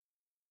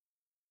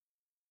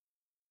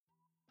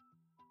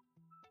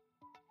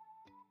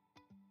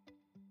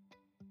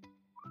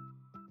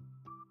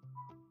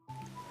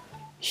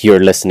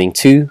You're listening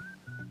to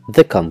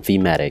The Comfy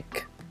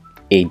Medic,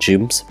 a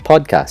JUMS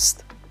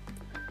podcast,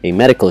 a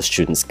medical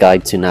student's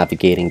guide to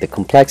navigating the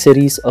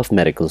complexities of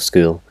medical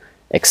school,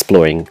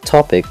 exploring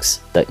topics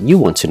that you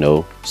want to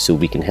know so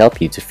we can help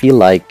you to feel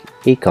like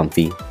a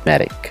comfy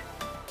medic.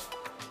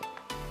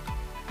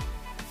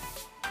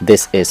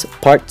 This is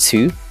part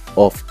 2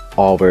 of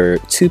our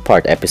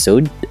two-part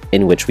episode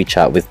in which we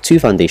chat with two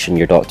foundation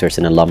year doctors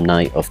and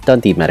alumni of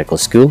Dundee Medical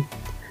School,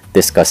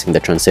 discussing the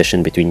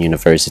transition between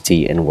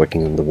university and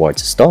working on the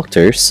wards as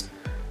doctors,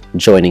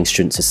 joining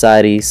student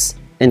societies,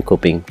 and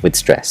coping with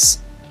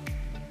stress.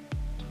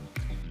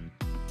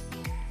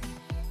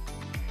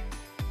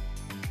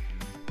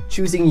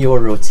 Choosing your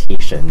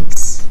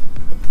rotations,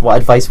 what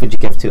advice would you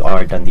give to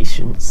our Dundee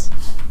students?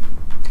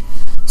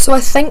 So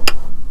I think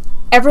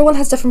everyone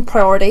has different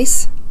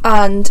priorities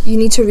and you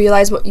need to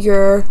realise what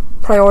your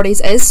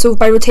priorities is. So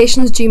by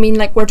rotations, do you mean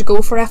like where to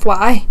go for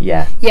FY?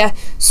 Yeah. Yeah.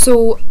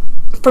 So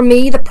for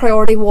me, the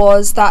priority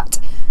was that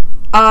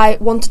I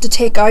wanted to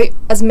take out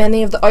as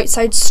many of the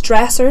outside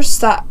stressors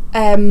that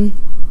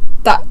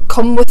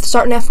come with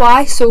starting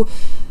FY. So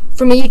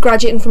for me,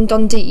 graduating from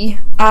Dundee,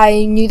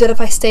 I knew that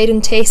if I stayed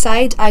in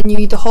Tayside, I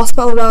knew the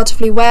hospital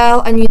relatively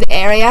well, I knew the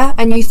area,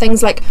 I knew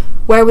things like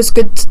where was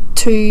good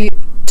to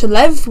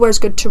live, where's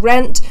good to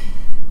rent,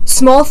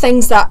 small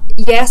things that,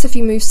 yes, if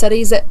you move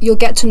cities, that you'll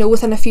get to know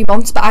within a few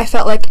months, but I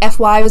felt like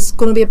FY was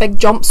going to be a big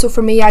jump, so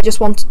for me, I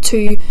just wanted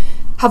to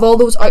have all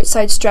those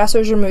outside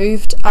stressors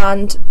removed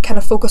and kind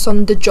of focus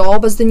on the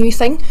job as the new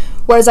thing.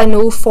 Whereas I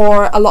know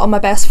for a lot of my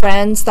best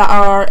friends that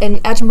are in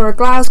Edinburgh,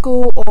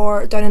 Glasgow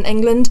or down in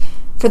England,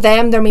 for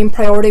them their main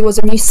priority was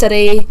a new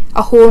city,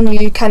 a whole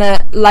new kind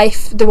of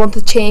life. They want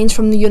to change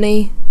from the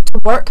uni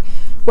to work.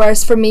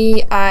 Whereas for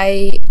me,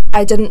 I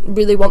didn't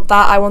really want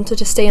that. I wanted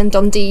to stay in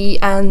Dundee,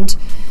 and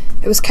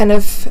it was kind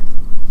of,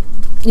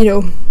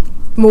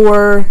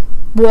 more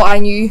what I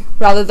knew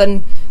rather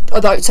than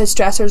the outside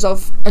stressors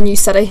of a new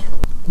city.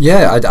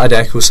 Yeah, I'd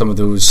echo some of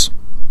those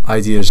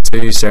ideas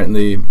too.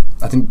 Certainly,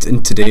 I think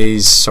in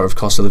today's sort of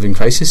cost of living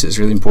crisis, it's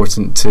really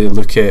important to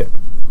look at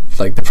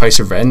like the price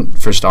of rent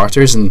for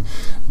starters, and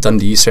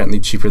Dundee is certainly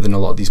cheaper than a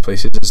lot of these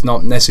places. It's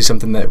not necessarily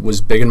something that was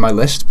big in my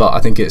list, but I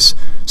think it's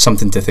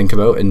something to think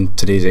about in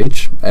today's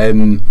age.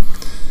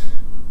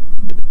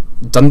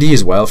 Dundee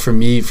as well, for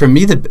me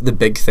the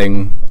big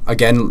thing,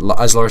 again,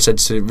 as Laura said,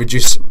 to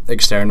reduce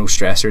external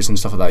stressors and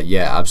stuff like that,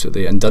 yeah,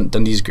 absolutely, and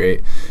Dundee's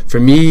great. For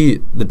me,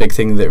 the big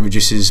thing that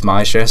reduces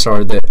my stress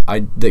or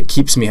that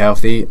keeps me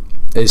healthy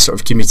is sort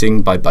of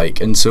commuting by bike.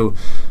 And so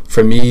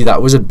for me,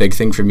 that was a big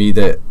thing for me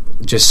that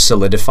just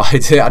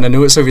solidified it. And I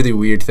know it's a really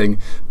weird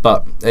thing,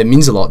 but it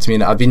means a lot to me.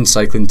 And I've been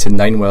cycling to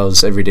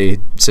Ninewells every day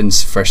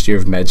since first year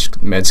of med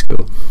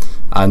school,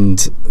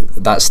 and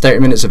that's 30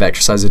 minutes of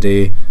exercise a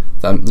day,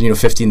 that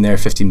 15 there,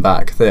 15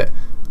 back, that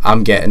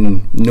I'm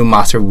getting no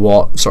matter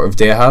what sort of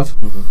day I have.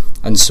 Mm-hmm.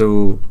 And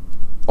so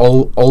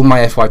all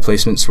my FY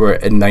placements were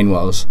in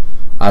Ninewells,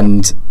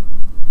 and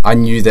I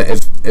knew that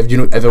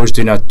if I was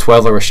doing a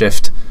 12-hour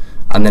shift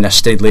and then I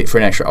stayed late for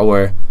an extra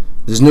hour,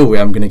 there's no way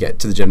I'm going to get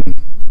to the gym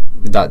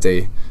that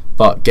day.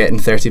 But getting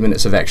 30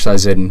 minutes of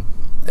exercise in,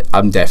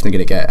 I'm definitely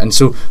going to get. And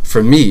so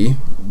for me,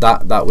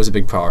 that was a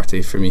big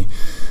priority for me.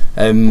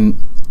 And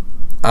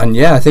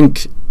yeah, I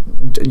think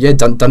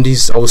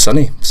Dundee's always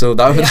sunny, so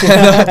that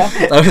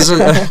was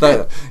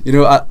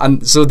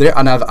and so there,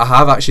 and I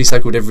have actually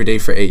cycled every day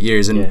for 8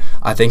 years, and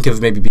I think I've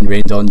maybe been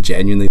rained on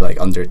genuinely like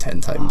under 10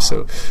 times.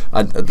 So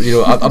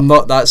I'm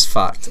not, that's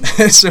fact.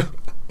 So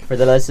for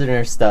the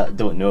listeners that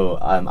don't know,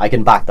 I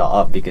can back that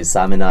up because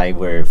Sam and I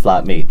were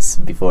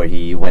flatmates before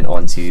he went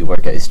on to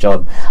work at his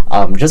job.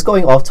 Just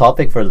going off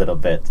topic for a little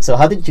bit, so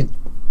how did you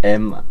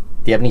do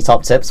you have any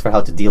top tips for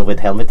how to deal with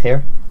helmet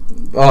hair?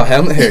 Oh,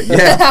 helmet hair,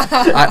 yeah.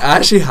 I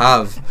actually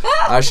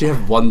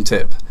have one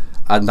tip,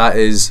 and that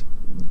is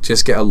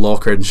just get a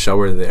locker and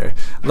shower there.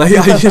 Like,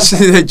 I just,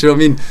 do you know what I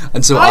mean?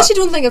 And so I actually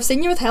don't think I've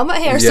seen you with helmet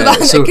hair, so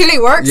that it clearly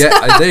works.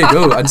 Yeah, there you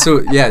go. And so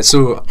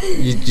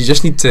you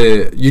just need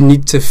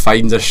to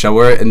find a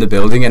shower in the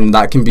building, and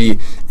that can be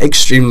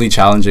extremely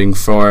challenging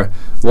for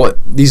what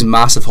these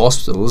massive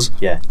hospitals.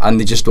 Yeah. And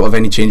they just don't have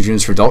any change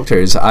rooms for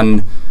doctors,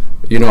 and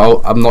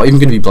I'm not even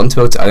going to be blunt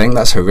about it. I think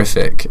that's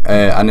horrific,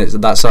 and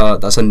that's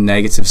a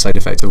negative side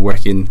effect of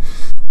working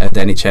at the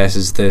NHS,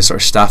 is the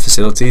sort of staff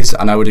facilities.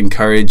 And I would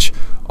encourage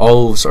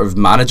all sort of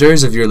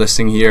managers, if you're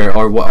listening here,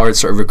 or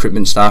sort of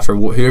recruitment staff or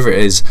whoever it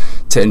is,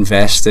 to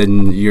invest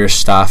in your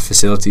staff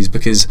facilities,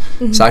 because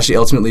it's actually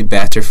ultimately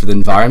better for the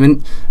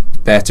environment,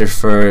 better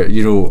for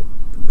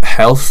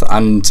health,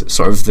 and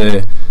sort of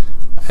the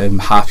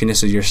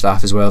happiness of your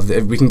staff as well.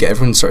 If we can get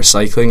everyone sort of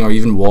cycling or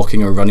even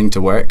walking or running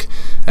to work,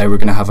 we're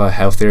going to have a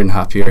healthier and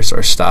happier sort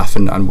of staff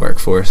and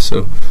workforce.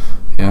 So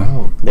yeah.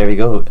 Oh, there we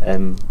go.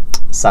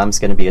 Sam's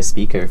going to be a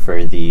speaker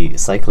for the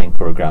cycling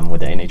program with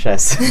the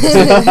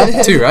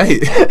NHS. Too right.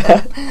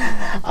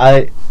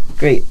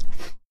 Great.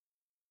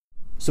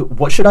 So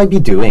what should I be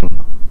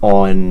doing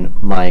on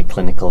my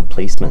clinical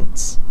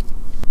placements?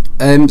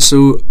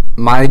 So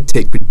my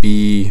take would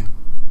be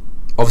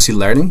obviously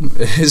learning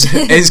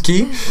is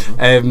key.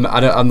 And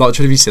I'm not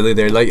trying to be silly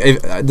there. Like,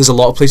 there's a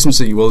lot of placements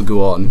that you will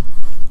go on,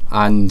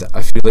 and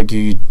I feel like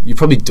you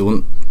probably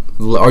don't,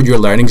 or your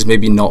learning's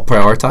maybe not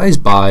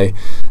prioritised by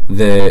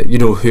the, you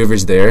know,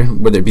 whoever's there,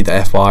 whether it be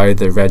the FY,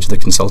 the regular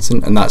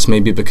consultant, and that's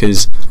maybe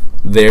because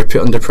they're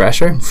put under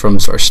pressure from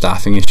sort of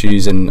staffing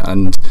issues and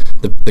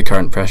the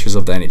current pressures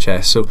of the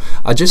NHS. So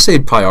I just say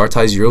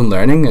prioritise your own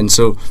learning. And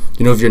so,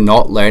 you know, if you're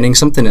not learning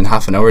something in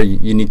half an hour,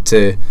 you need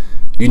to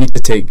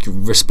take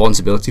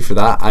responsibility for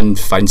that and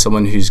find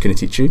someone who's going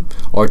to teach you,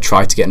 or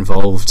try to get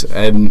involved.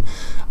 And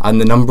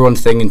the number one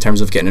thing in terms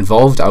of getting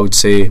involved, I would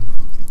say,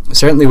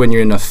 certainly when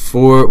you're in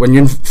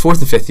fourth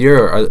and fifth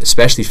year, or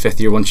especially fifth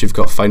year once you've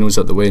got finals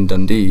out the way in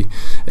Dundee,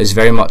 is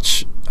very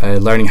much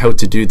learning how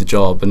to do the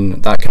job.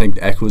 And that kind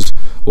of echoes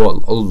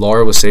what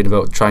Laura was saying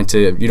about trying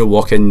to, you know,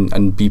 walk in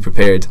and be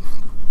prepared.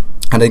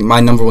 I think my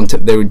number one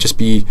tip there would just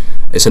be,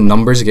 it's a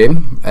numbers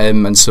game,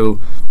 and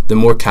so the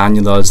more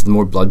cannulas, the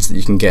more bloods that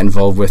you can get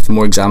involved with, the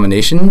more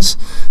examinations,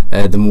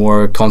 the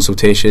more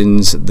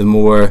consultations, the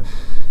more,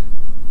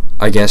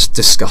 I guess,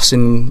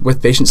 discussing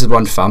with patients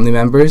and family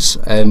members,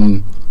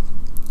 and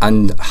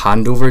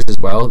handovers as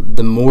well.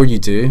 The more you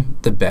do,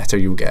 the better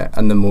you'll get,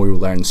 and the more you'll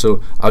learn.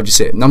 So I would just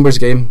say, numbers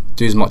game,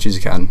 do as much as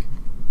you can.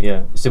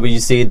 Yeah. So would you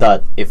say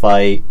that if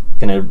I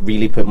kind of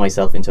really put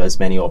myself into as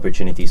many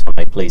opportunities for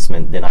my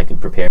placement, then I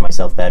could prepare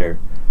myself better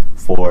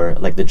for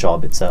like the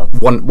job itself?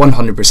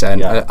 100%.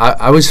 Yeah.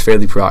 I was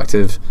fairly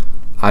proactive,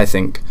 I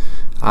think,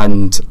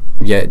 and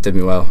yeah, it did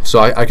me well. So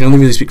I can only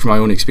really speak from my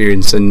own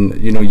experience, and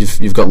you know,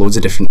 you've got loads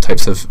of different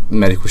types of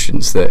medical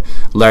students that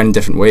learn in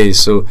different ways.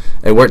 So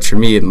it worked for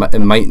me. It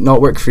might not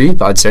work for you,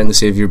 but I'd certainly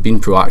say if you're being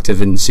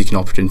proactive and seeking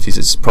opportunities,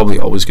 it's probably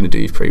always going to do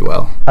you pretty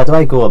well. How do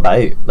I go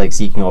about like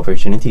seeking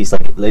opportunities?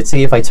 Like, let's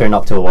say if I turn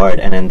up to a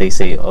ward and then they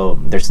say, oh,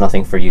 there's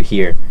nothing for you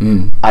here.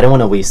 I don't want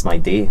to waste my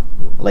day.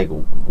 Like,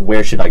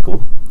 where should I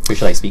go? Who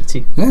should I speak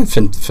to? Yeah,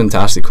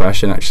 fantastic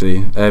question,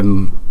 actually.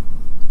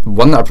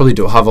 One that I probably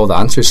don't have all the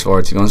answers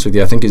for, to be honest with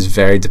you. I think is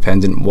very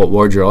dependent what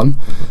ward you're on.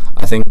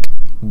 I think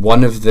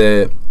one of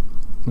the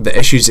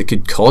issues that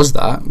could cause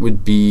that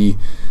would be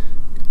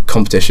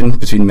competition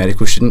between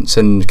medical students,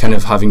 and kind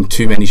of having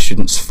too many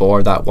students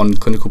for that one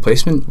clinical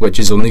placement, which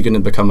is only going to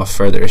become a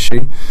further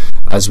issue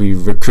as we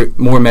recruit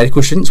more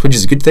medical students, which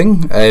is a good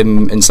thing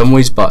in some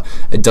ways, but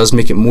it does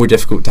make it more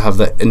difficult to have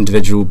that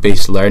individual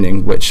based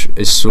learning, which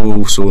is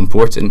so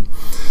important.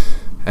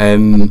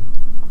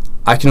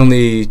 I can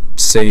only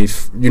say,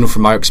 you know,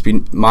 from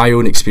my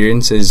own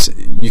experience, is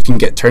you can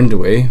get turned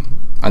away,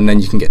 and then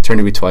you can get turned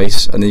away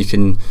twice, and then you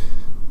can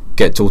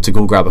get told to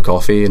go grab a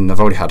coffee, and I've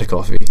already had a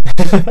coffee.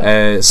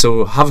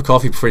 So have a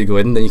coffee before you go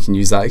in, then you can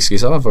use that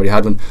excuse, oh, I've already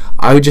had one.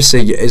 I would just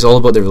say it's all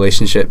about the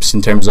relationships,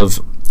 in terms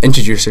of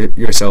introduce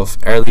yourself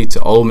early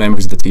to all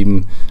members of the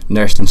team,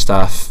 nursing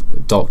staff,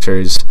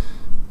 doctors,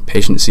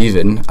 patients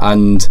even,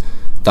 and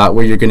that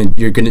way you're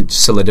gonna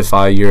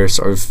solidify your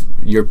sort of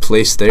your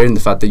place there, and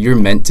the fact that you're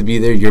meant to be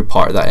there, you're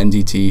part of that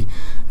MDT,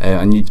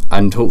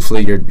 and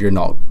hopefully you're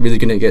not really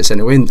gonna get sent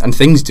away, and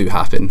things do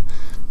happen,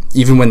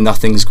 even when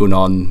nothing's going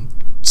on.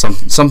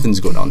 Something's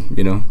going on,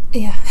 you know.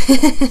 Yeah.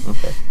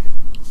 Okay.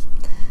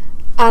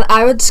 And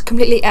I would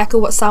completely echo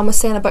what Sam was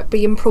saying about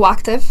being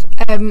proactive,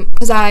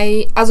 because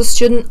as a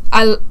student,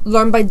 I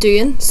learn by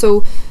doing.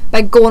 So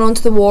by going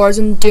onto the wards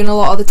and doing a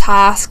lot of the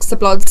tasks, the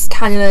bloods,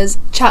 cannulas,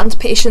 chatting to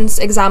patients,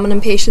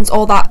 examining patients,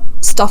 all that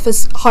stuff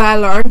is how I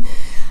learn.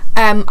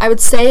 I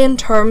would say in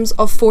terms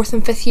of fourth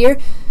and fifth year,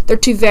 they're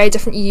two very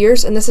different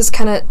years, and this is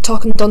kind of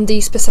talking Dundee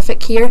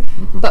specific here.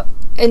 But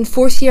in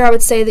fourth year, I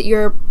would say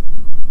that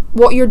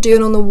what you're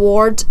doing on the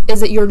ward is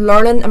that you're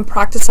learning and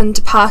practicing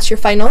to pass your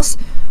finals,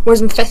 whereas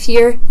in fifth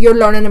year you're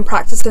learning and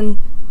practicing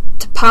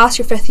to pass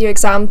your fifth year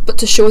exam, but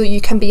to show that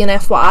you can be an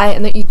FY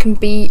and that you can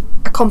be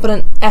a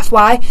competent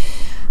FY.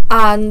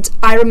 And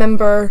I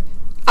remember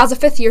as a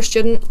fifth year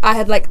student, I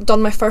had like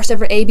done my first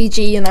ever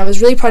ABG, and I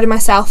was really proud of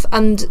myself,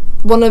 and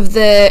one of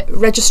the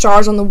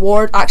registrars on the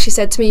ward actually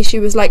said to me, she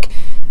was like,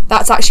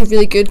 that's actually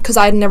really good, because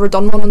I had never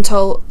done one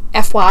until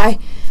FY.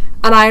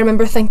 And I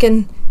remember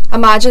thinking,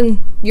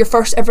 imagine your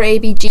first ever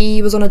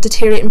ABG was on a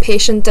deteriorating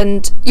patient,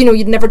 and you know,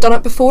 you'd never done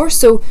it before,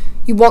 so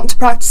you want to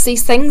practice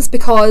these things,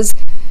 because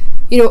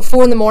you know, at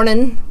 4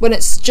 a.m, when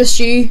it's just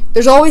you,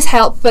 there's always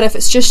help, but if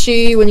it's just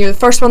you, when you're the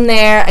first one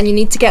there and you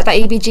need to get that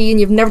ABG and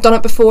you've never done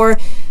it before,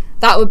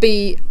 that would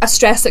be a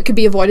stress that could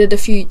be avoided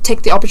if you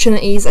take the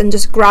opportunities and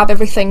just grab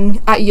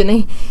everything at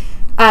uni.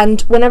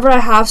 And whenever I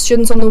have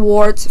students on the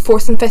wards,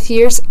 fourth and fifth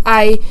years,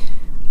 I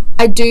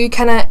do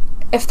kind of,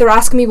 if they're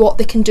asking me what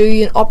they can do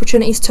and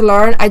opportunities to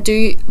learn, I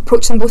do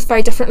approach them both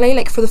very differently.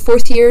 Like for the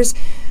fourth years,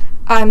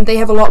 they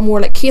have a lot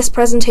more like case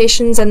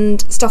presentations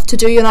and stuff to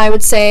do, and I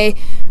would say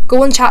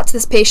go and chat to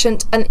this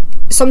patient. And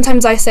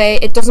sometimes I say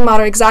it doesn't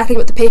matter exactly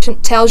what the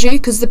patient tells you,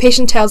 because the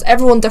patient tells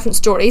everyone different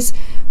stories,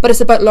 but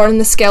it's about learning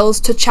the skills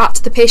to chat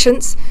to the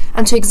patients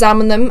and to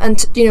examine them, and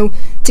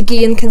to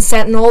gain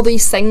consent and all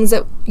these things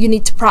that you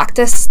need to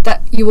practice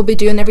that you will be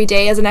doing every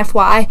day as an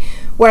FY.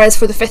 Whereas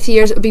for the fifth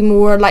years it would be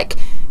more like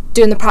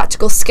doing the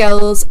practical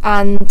skills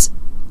and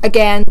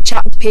again,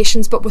 chat with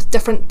patients but with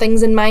different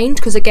things in mind,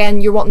 because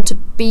again, you're wanting to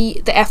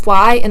be the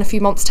FY in a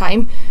few months'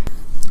 time.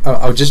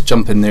 I'll just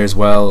jump in there as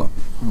well,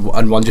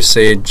 and one just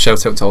say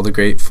shout out to all the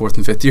great 4th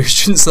and 5th year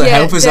students that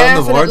help us out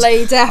on the wards.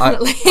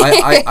 Definitely.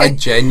 I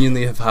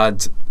genuinely have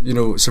had, you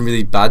know, some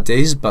really bad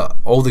days, but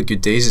all the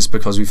good days it's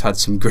because we've had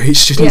some great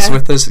students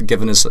with us,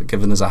 giving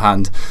us a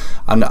hand,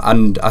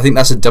 and I think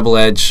that's a double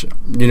edged,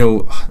 you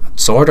know,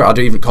 sword, or I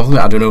don't even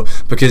compliment, I don't know,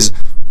 because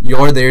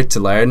you're there to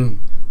learn,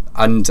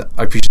 and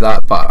I appreciate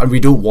that, and we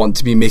don't want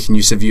to be making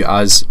use of you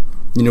as,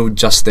 you know,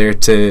 just there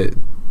to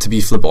be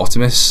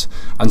phlebotomists,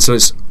 and so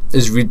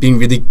it's being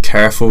really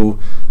careful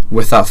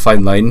with that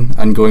fine line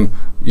and going,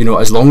 you know,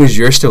 as long as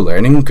you're still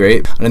learning,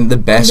 great. And the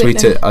best way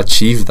to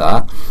achieve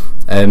that,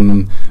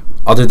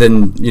 other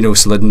than, you know,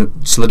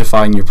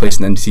 solidifying your place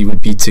in the entity, would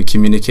be to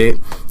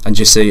communicate and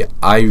just say,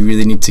 I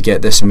really need to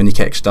get this mini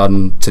kicks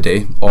done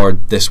today or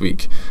this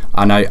week,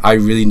 and I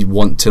really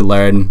want to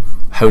learn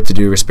how to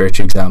do a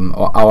respiratory exam,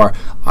 or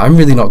I'm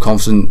really not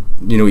confident,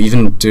 you know,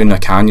 even doing a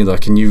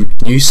cannula. Can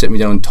you sit me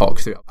down and talk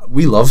through it?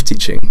 We love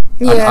teaching.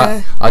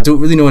 Yeah. I don't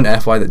really know an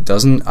FY that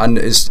doesn't, and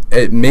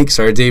it makes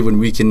our day when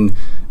we can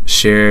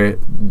share,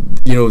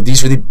 you know,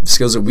 these really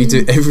skills that we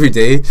do every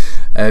day,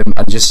 and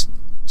just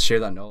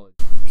share that knowledge.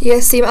 Yeah,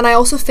 same. And I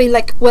also feel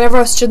like whenever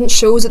a student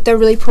shows that they're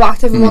really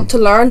proactive and want to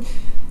learn,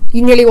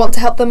 you nearly want to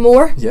help them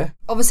more. Yeah.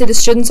 Obviously the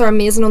students are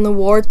amazing on the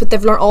ward, but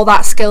they've learnt all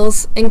that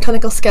skills in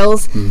clinical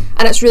skills, and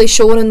it's really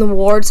shown in the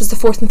wards as the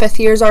 4th and 5th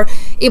years are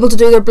able to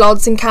do their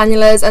bloods and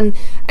cannulas, and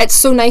it's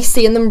so nice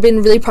seeing them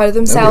being really proud of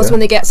themselves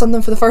when they get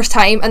something for the first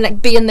time, and like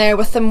being there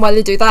with them while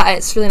they do that.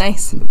 It's really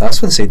nice.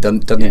 That's what they say.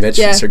 Dundee Med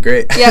students are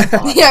great.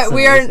 Yeah.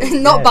 We are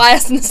not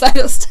biased in the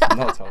slightest. Not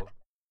at all.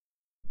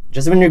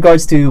 Just in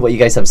regards to what you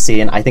guys have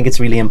saying, I think it's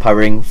really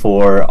empowering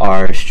for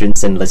our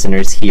students and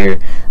listeners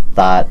here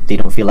that they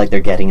don't feel like they're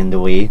getting in the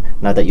way.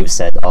 Now that you've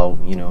said, oh,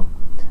 you know,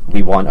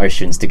 we want our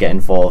students to get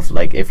involved.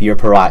 Like, if you're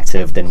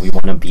proactive, then we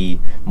want to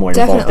be more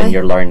involved in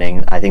your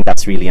learning. I think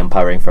that's really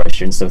empowering for our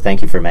students. So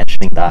thank you for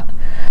mentioning that.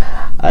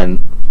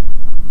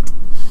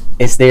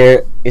 Is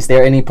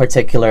there any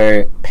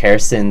particular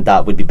person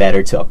that would be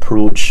better to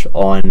approach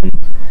on,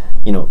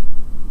 you know,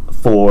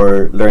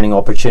 for learning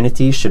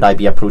opportunities? Should I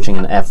be approaching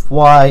an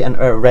FY and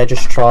a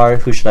registrar?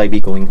 Who should I be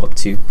going up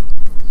to?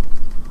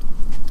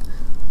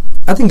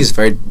 I think it's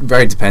very,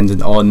 very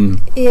dependent on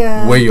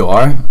where you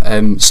are.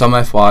 Some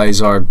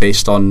FYs are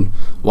based on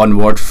one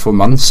ward for 4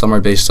 months. Some are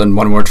based on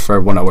one ward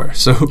for 1 hour.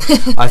 So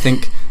I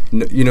think,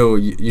 you know,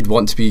 you'd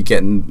want to be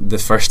getting the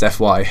first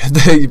FY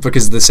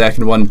because the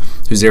second one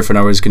who's there for an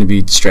hour is going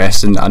to be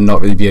stressed and not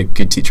really be a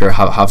good teacher,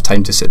 have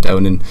time to sit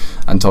down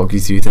and talk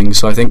you through things.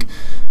 So I think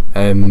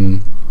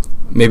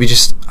maybe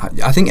just,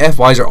 I think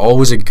FYs are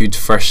always a good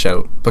first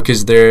shout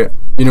because they're,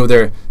 you know,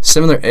 they're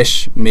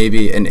similar-ish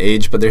maybe in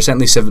age, but they're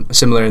certainly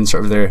similar in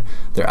sort of their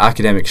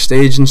academic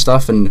stage and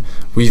stuff, and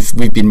we've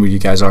been where you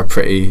guys are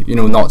pretty, you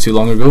know, not too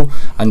long ago,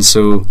 and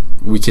so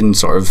we can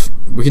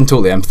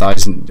totally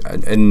empathise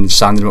in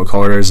standing in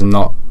corridors and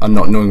not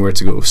knowing where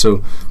to go.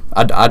 So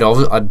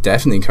I'd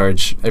definitely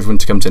encourage everyone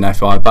to come to an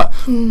FY, but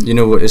you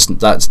know,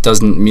 that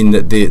doesn't mean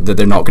that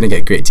they're not going to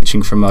get great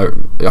teaching from a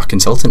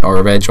consultant or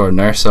a reg or a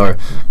nurse or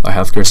a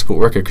healthcare support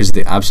worker, because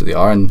they absolutely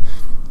are,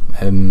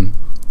 and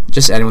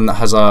just anyone that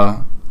has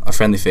a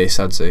friendly face,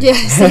 I'd say. Yeah,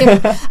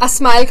 same. A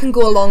smile can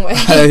go a long way.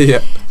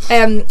 Yeah.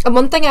 And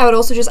one thing I would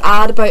also just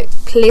add about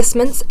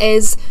placements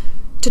is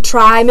to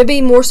try, maybe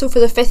more so for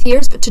the 5th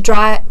years, but to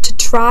try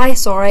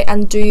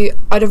and do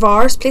out of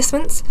hours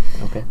placements.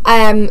 Okay.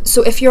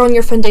 So if you're on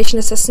your foundation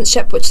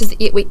assistantship, which is the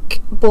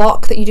 8-week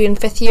block that you do in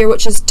 5th year,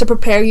 which is to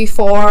prepare you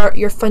for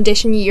your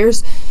foundation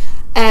years,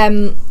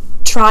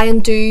 try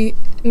and do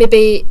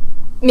maybe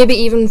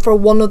even for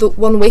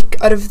 1 week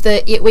out of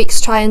the 8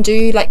 weeks, try and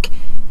do like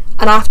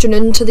an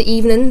afternoon to the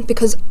evening,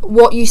 because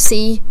what you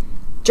see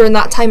during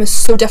that time is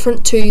so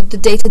different to the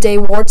day-to-day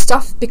ward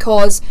stuff,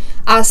 because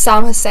as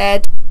Sam has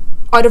said,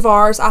 out of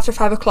hours after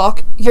 5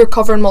 o'clock you're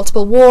covering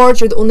multiple wards,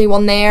 you're the only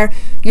one there,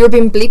 you're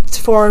being bleeped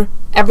for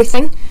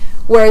everything,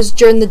 whereas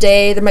during the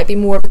day there might be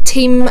more of a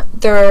team,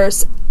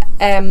 there's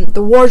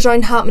the ward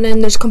round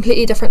happening, there's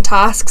completely different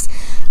tasks.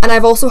 And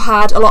I've also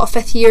had a lot of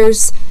 5th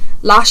years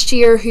last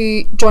year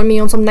who joined me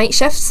on some night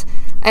shifts,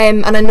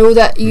 and I know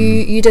that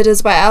you did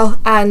as well,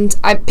 and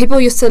people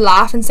used to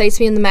laugh and say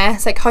to me in the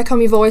mess, like, how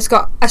come you've always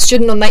got a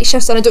student on night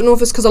shifts? And I don't know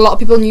if it's because a lot of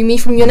people knew me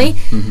from uni,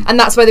 and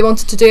that's why they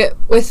wanted to do it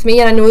with me,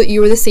 and I know that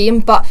you were the same,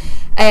 but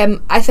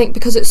I think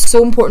because it's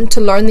so important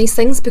to learn these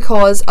things,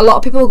 because a lot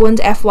of people go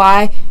into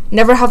FY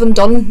never having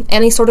done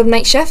any sort of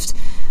night shift,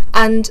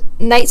 and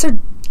nights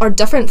are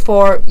different,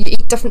 for you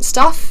eat different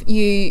stuff,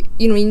 you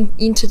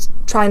need to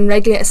try and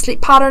regulate a sleep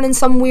pattern in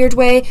some weird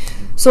way,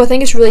 so I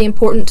think it's really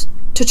important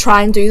to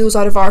try and do those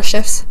out of hour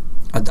shifts.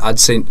 I'd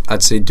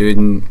say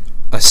doing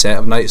a set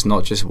of nights,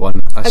 not just one.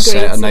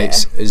 Set of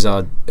nights is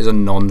a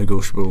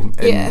non-negotiable.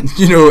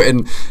 You know,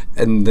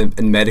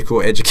 in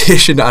medical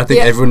education, I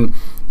think everyone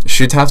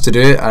should have to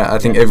do it. I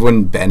think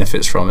everyone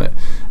benefits from it.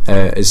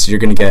 Is you're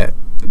going to get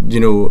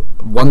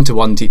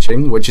one-to-one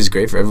teaching, which is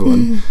great for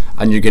everyone,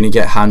 and you're going to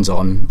get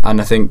hands-on.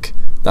 And I think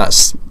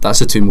that's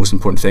the two most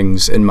important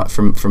things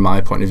from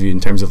my point of view in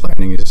terms of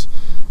learning is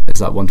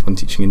that one-to-one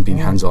teaching and being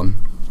hands-on.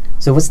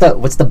 So what's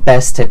the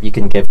best tip you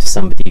can give to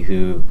somebody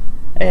who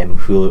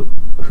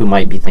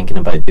might be thinking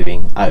about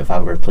doing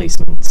out-of-hour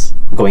placements,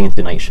 going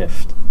into night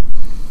shift?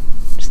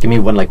 Just give me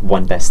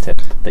one best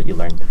tip that you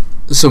learned.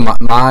 So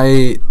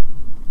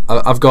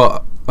I've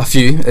got a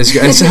few.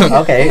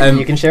 Okay,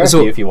 you can share a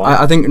few if you want.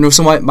 I think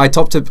my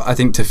top tip, I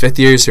think, to fifth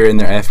years who are in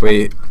their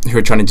FY who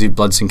are trying to do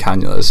bloods and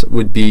cannulas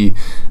would be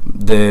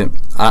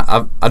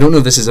I don't know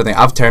if this is a thing,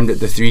 I've termed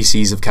it the 3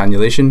 C's of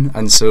cannulation.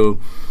 And so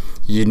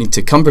you need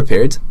to come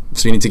prepared.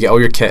 So you need to get all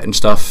your kit and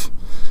stuff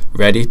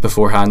ready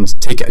beforehand.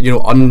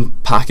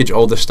 Unpackage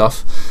all the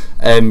stuff.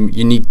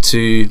 You need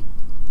to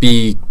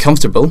be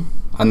comfortable,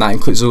 and that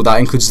includes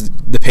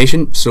the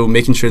patient. So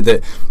making sure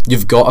that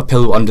you've got a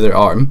pillow under their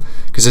arm,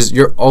 because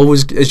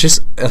it's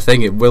just a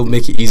thing. It will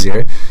make it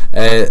easier.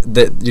 And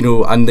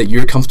that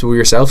you're comfortable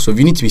yourself. So if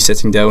you need to be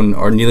sitting down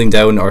or kneeling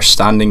down or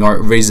standing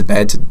or raise the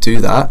bed to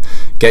do that,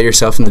 get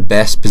yourself in the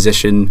best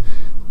position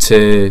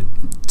to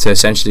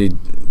essentially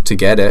to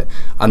get it.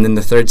 And then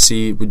the third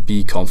C would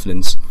be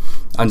confidence.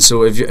 And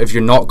so if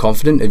you're not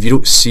confident, if you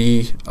don't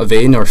see a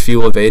vein or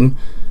feel a vein,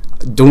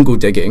 don't go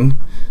digging.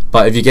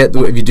 But if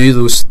you do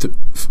those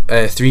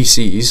 3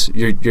 C's,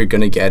 you're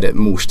gonna get it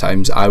most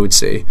times. I would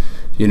say,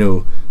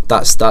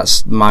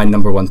 that's my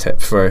number one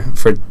tip for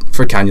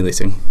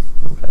cannulating.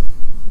 Okay.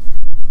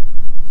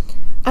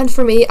 And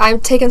for me, I'm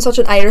taking such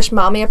an Irish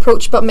mammy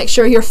approach, but make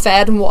sure you're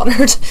fed and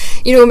watered.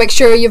 Make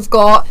sure you've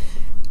got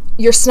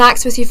your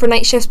snacks with you for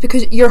night shifts,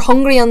 because you're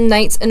hungry on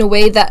nights in a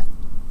way that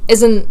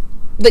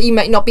you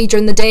might not be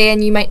during the day.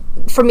 And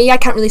for me, I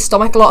can't really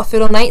stomach a lot of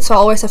food on night, so I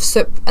always have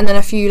soup and then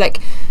a few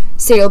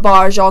cereal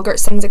bars,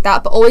 yogurts, things like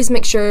that. But always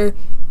make sure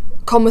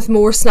come with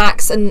more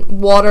snacks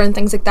and water and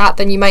things like that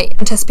than you might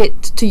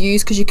anticipate to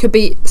use, because you could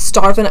be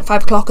starving at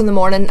 5 o'clock in the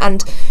morning,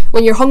 and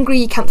when you're hungry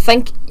you can't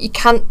think, you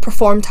can't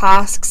perform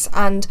tasks,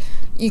 and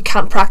you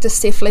can't practice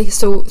safely.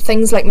 So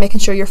things like making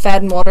sure you're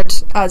fed and watered,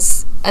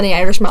 as any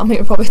Irish mammy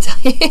would probably tell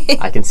you.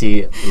 I can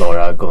see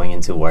Laura going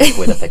into work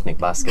with a picnic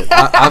basket.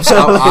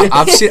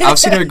 I've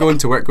seen her going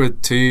to work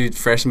with 2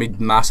 freshly made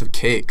massive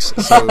cakes.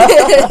 So,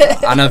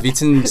 and I've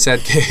eaten said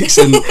cakes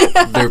and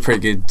they're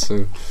pretty good.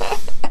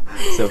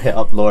 So hit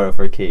up Laura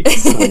for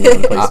cakes when you're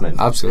on placement.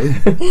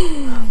 Absolutely.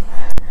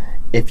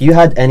 If you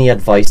had any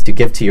advice to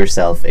give to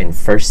yourself in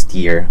first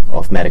year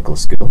of medical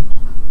school,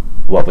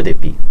 what would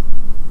it be?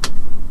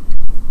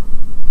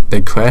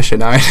 Big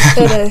question, Aaron.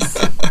 It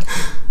is.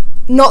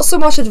 Not so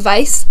much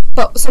advice,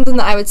 but something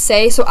that I would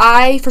say. So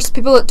for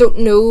people that don't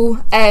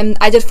know,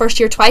 I did first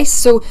year twice.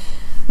 So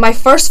my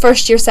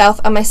first year self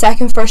and my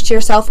second first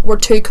year self were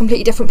 2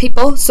 completely different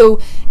people. So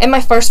in my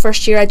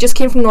first year, I just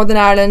came from Northern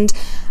Ireland.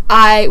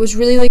 I was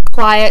really, really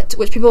quiet,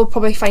 which people will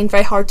probably find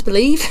very hard to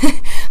believe.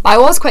 But I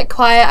was quite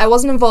quiet. I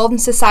wasn't involved in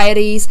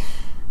societies.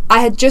 I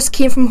had just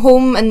came from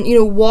home, and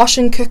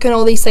washing, cooking,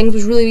 all these things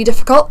was really, really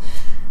difficult.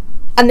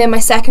 And then my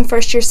second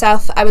first year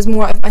self, I was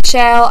more out of my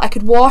shell. I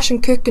could wash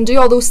and cook and do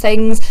all those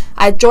things.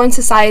 I had joined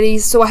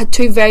societies, so I had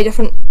 2 very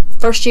different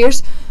first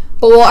years.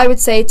 But what I would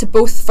say to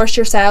both first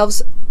year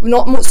selves,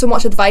 not so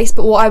much advice,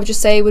 but what I would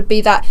just say would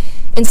be that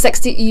in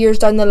 60 years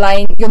down the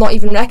line, you'll not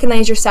even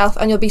recognise yourself,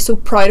 and you'll be so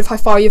proud of how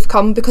far you've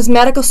come, because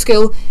medical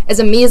school is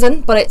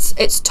amazing, but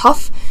it's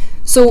tough.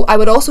 So I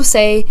would also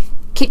say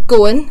keep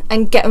going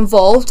and get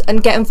involved,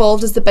 and get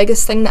involved is the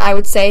biggest thing that I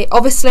would say.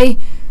 Obviously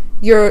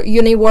your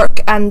uni work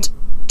and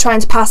trying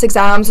to pass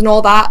exams and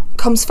all that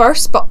comes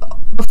first, but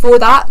before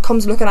that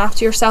comes looking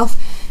after yourself.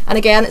 And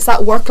again, it's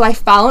that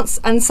work-life balance.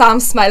 And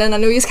Sam's smiling. I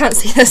know you can't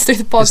see this through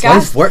the podcast. It's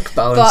life-work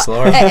balance, but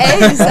Laura.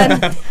 It is,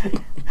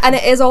 and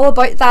it is all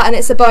about that. And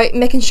it's about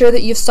making sure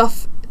that you have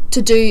stuff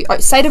to do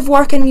outside of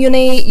work in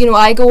uni.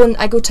 I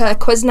go to a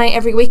quiz night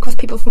every week with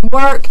people from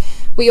work.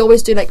 We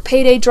always do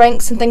payday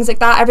drinks and things like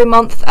that every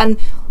month, and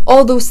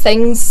all those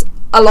things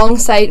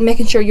alongside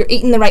making sure you're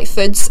eating the right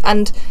foods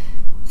and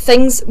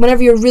things.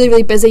 Whenever you're really,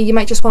 really busy, you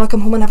might just want to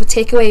come home and have a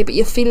takeaway, but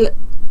you feel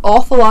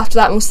awful after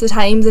that most of the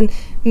times. And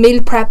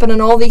meal prepping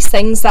and all these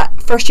things that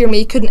first year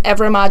me couldn't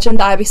ever imagine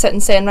that I'd be sitting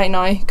saying right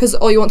now, because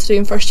all you want to do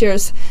in first year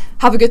is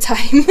have a good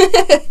time.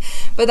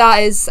 But that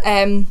is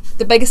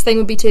the biggest thing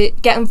would be to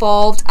get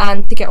involved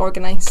and to get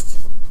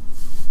organised.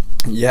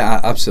 Yeah,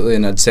 absolutely.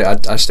 And I'd say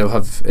I still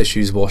have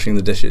issues washing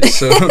the dishes,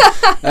 so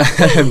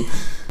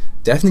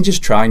definitely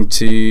just trying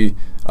to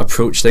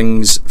approach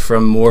things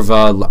from more of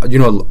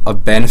a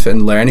benefit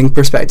and learning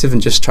perspective,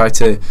 and just try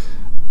to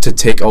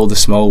take all the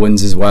small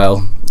wins as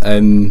well.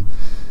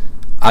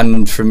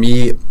 And for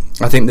me,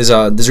 I think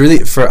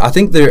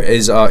there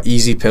is a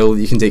easy pill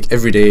that you can take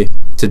every day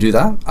to do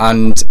that,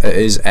 and it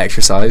is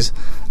exercise.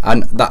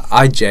 And that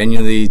I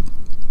genuinely,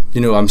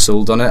 I'm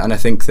sold on it, and I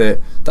think that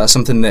that's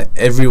something that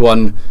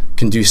everyone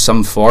can do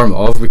some form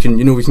of. We can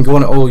go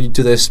on, you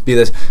do this, be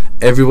this.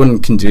 Everyone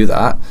can do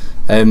that.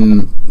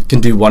 Can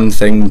do one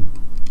thing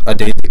a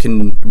day that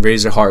can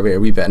raise their heart rate a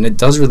wee bit, and it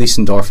does release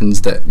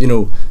endorphins that, you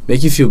know,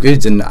 make you feel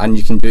good, and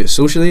you can do it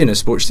socially in a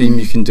sports team,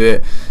 you can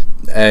do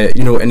it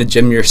you know, in a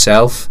gym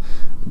yourself,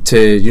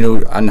 to, you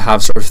know, and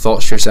have sort of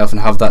thoughts to yourself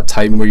and have that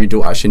time where you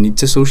don't actually need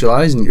to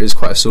socialise, and it's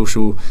quite a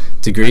social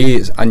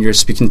degree, and you're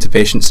speaking to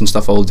patients and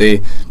stuff all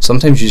day.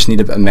 Sometimes you just need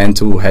a bit of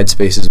mental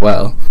headspace as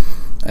well,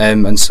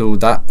 and so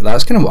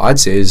that's kind of what I'd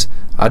say is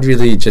I'd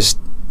really just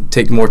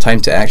take more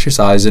time to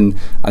exercise and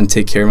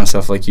take care of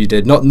myself like you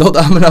did. Not that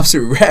I'm an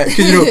absolute wreck,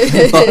 you know,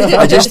 but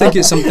I just think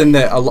it's something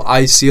that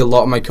I see a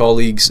lot of my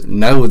colleagues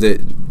now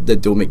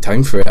that don't make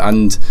time for it,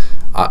 and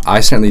I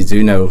certainly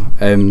do now.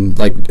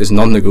 Like, it's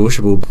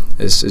non-negotiable.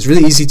 It's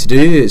really easy to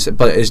do,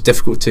 but it's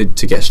difficult to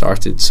get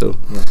started. So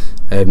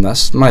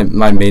that's my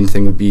main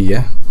thing would be,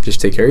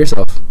 just take care of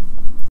yourself.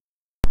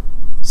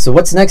 So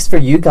what's next for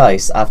you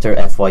guys after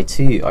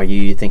FY2? Are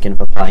you thinking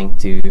of applying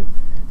to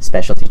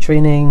specialty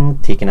training,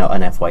 taking out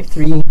an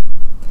FY3?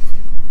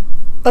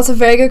 That's a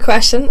very good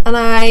question, and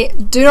I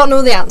do not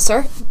know the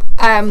answer.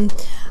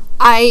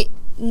 I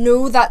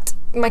know that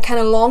my kind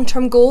of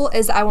long-term goal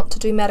is that I want to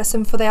do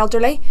medicine for the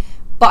elderly,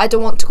 but I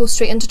don't want to go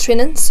straight into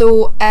training.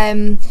 So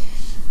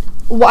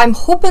what I'm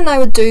hoping I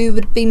would do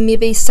would be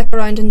maybe stick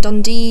around in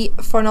Dundee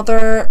for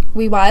another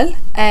wee while,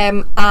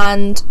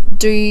 and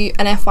do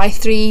an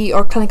FY3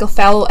 or clinical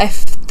fellow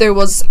if there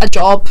was a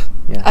job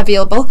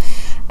available.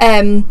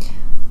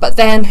 But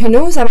then, who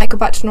knows, I might go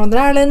back to Northern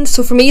Ireland.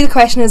 So for me, the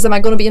question is, am I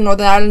going to be in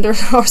Northern Ireland or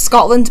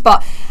Scotland?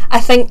 But I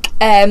think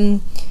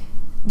the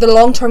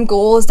long-term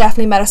goal is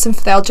definitely medicine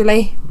for the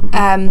elderly.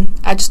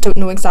 I just don't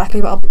know exactly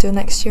what I'll be doing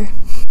next year.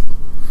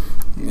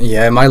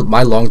 Yeah, my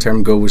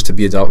long-term goal was to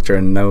be a doctor,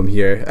 and now I'm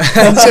here.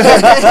 I've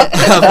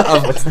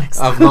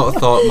not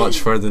thought much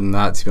further than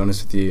that, to be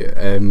honest with you.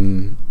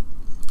 And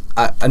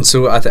that's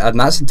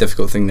a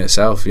difficult thing in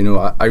itself. You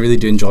know, I really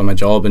do enjoy my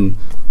job, and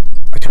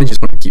I kind of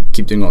just want to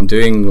keep doing what I'm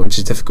doing, which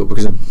is difficult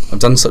because I've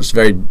done such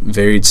very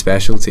varied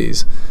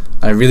specialties.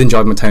 And I really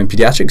enjoyed my time in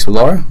paediatrics with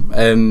Laura.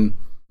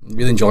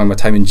 Really enjoying my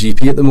time in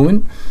GP at the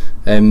moment.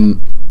 And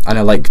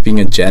I like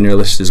being a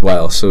generalist as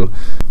well. So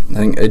I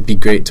think it'd be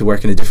great to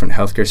work in a different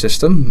healthcare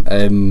system.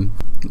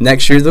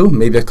 Next year though,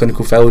 maybe a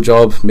clinical fellow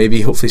job,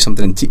 maybe hopefully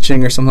something in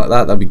teaching or something like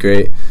that. That'd be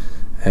great.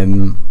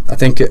 I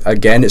think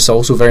again, it's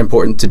also very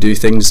important to do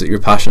things that you're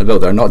passionate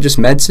about that are not just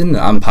medicine.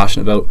 I'm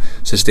passionate about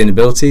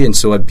sustainability, and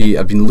so I've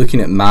been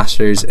looking at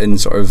masters in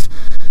sort of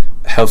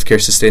healthcare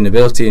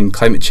sustainability and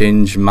climate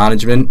change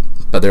management,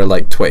 but they're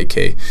like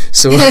 20k.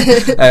 So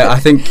I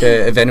think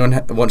if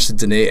anyone wants to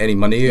donate any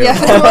money or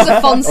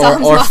fund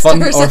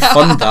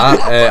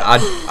that,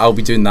 I'll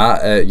be doing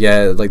that.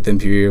 Like the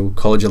Imperial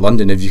College of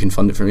London, if you can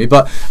fund it for me.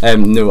 But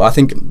no, I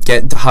think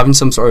having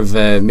some sort of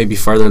maybe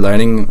further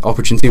learning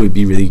opportunity would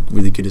be really,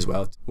 really good as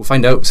well. We'll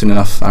find out soon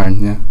enough,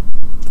 Aaron. Yeah.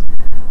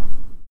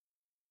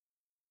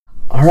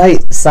 All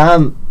right,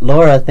 Sam,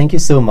 Laura, thank you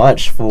so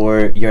much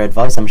for your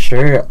advice. I'm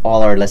sure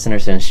all our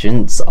listeners and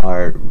students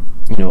are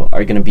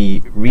going to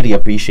be really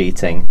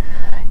appreciating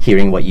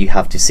hearing what you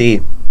have to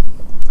say.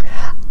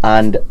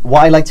 And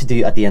what I like to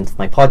do at the end of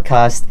my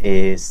podcast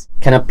is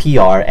kind of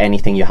PR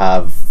anything you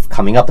have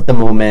coming up at the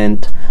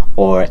moment,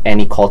 or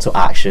any call to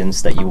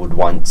actions that you would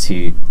want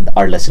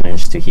our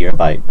listeners to hear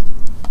about.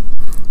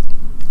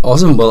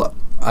 Awesome. Well,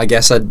 I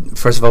guess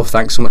first of all,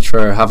 thanks so much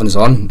for having us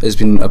on. It's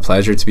been a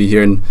pleasure to be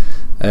here, and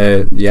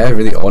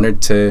really honoured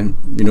to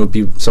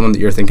be someone that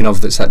you're thinking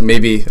of. That's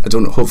maybe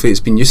hopefully it's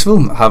been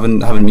useful having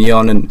me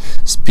on, and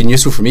it's been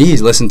useful for me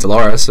to listen to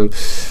Laura. So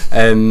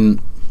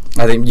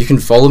I think you can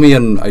follow me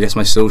on, I guess,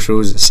 my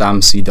socials,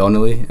 Sam C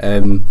Donnelly.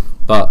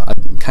 But I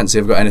can't say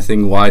I've got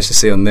anything wise to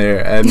say on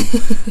there.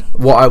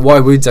 What I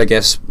would, I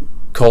guess,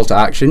 call to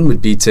action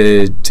would be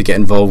to get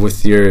involved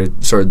with your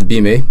sort of the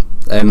BMA.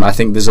 I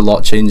think there's a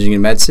lot changing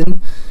in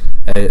medicine,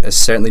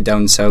 certainly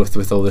down south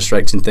with all the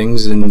strikes and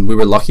things, and we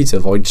were lucky to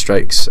avoid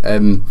strikes,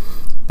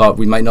 but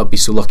we might not be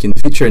so lucky in the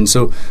future, and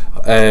so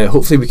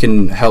hopefully we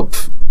can help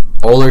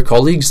all our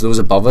colleagues, those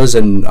above us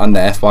and the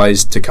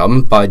FYs to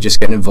come, by just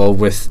getting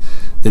involved with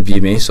the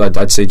BMA. So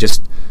I'd say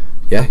just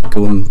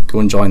go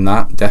and join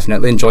that,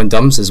 definitely, and join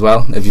DUMS as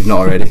well if you've not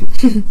already.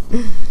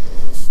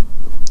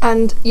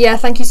 And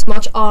thank you so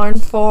much, Aaron,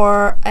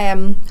 for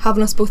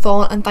having us both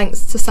on, and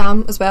thanks to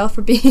Sam as well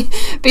for being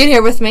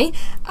here with me.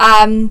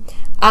 And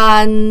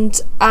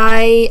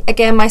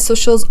my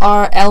socials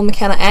are L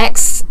McKenna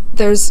X.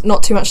 There's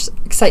not too much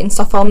exciting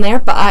stuff on there,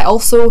 but I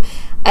also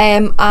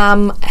am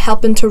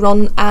helping to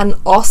run an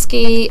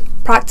OSCE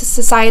practice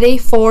society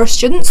for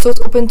students, so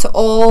it's open to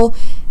all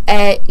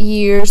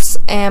years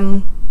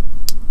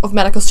of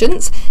medical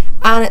students,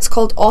 and it's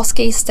called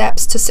OSCE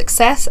Steps to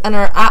Success, and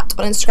our @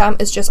 on Instagram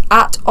is just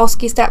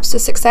 @OSCE Steps to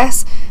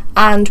Success,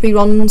 and we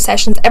run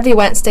sessions every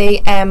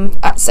Wednesday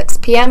at 6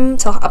 p.m.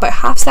 till about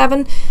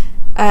 7:30,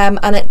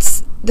 and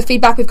it's the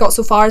feedback we've got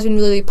so far has been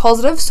really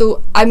positive,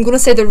 so I'm going to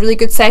say they're really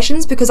good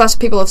sessions because that's what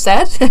people have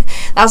said.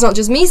 That's not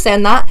just me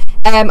saying that,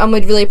 and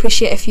we'd really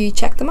appreciate if you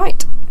check them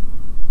out.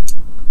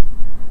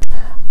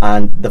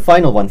 And the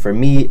final one for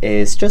me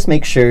is just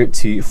make sure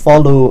to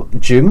follow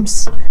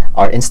Jooms.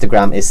 Our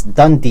Instagram is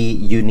Dundee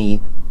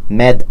Uni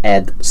Med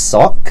Ed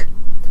Soc.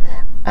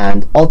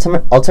 And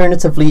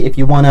alternatively, if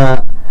you want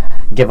to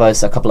give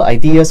us a couple of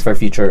ideas for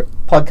future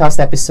podcast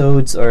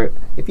episodes, or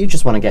if you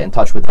just want to get in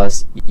touch with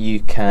us,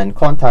 you can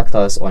contact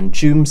us on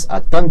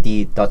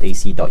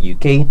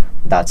jooms@dundee.ac.uk.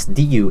 That's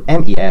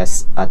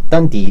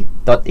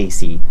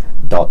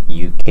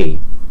DUMES@dundee.ac.uk.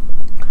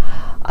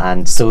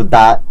 And so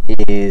that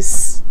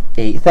is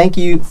a thank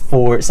you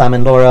for Sam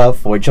and Laura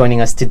for joining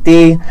us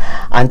today,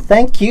 and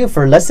thank you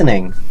for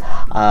listening.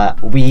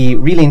 We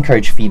really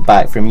encourage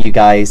feedback from you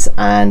guys,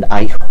 and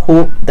I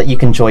hope that you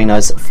can join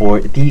us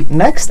for the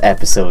next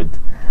episode.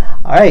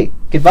 Alright,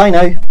 goodbye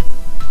now.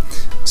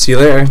 See you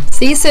later.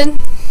 See you soon.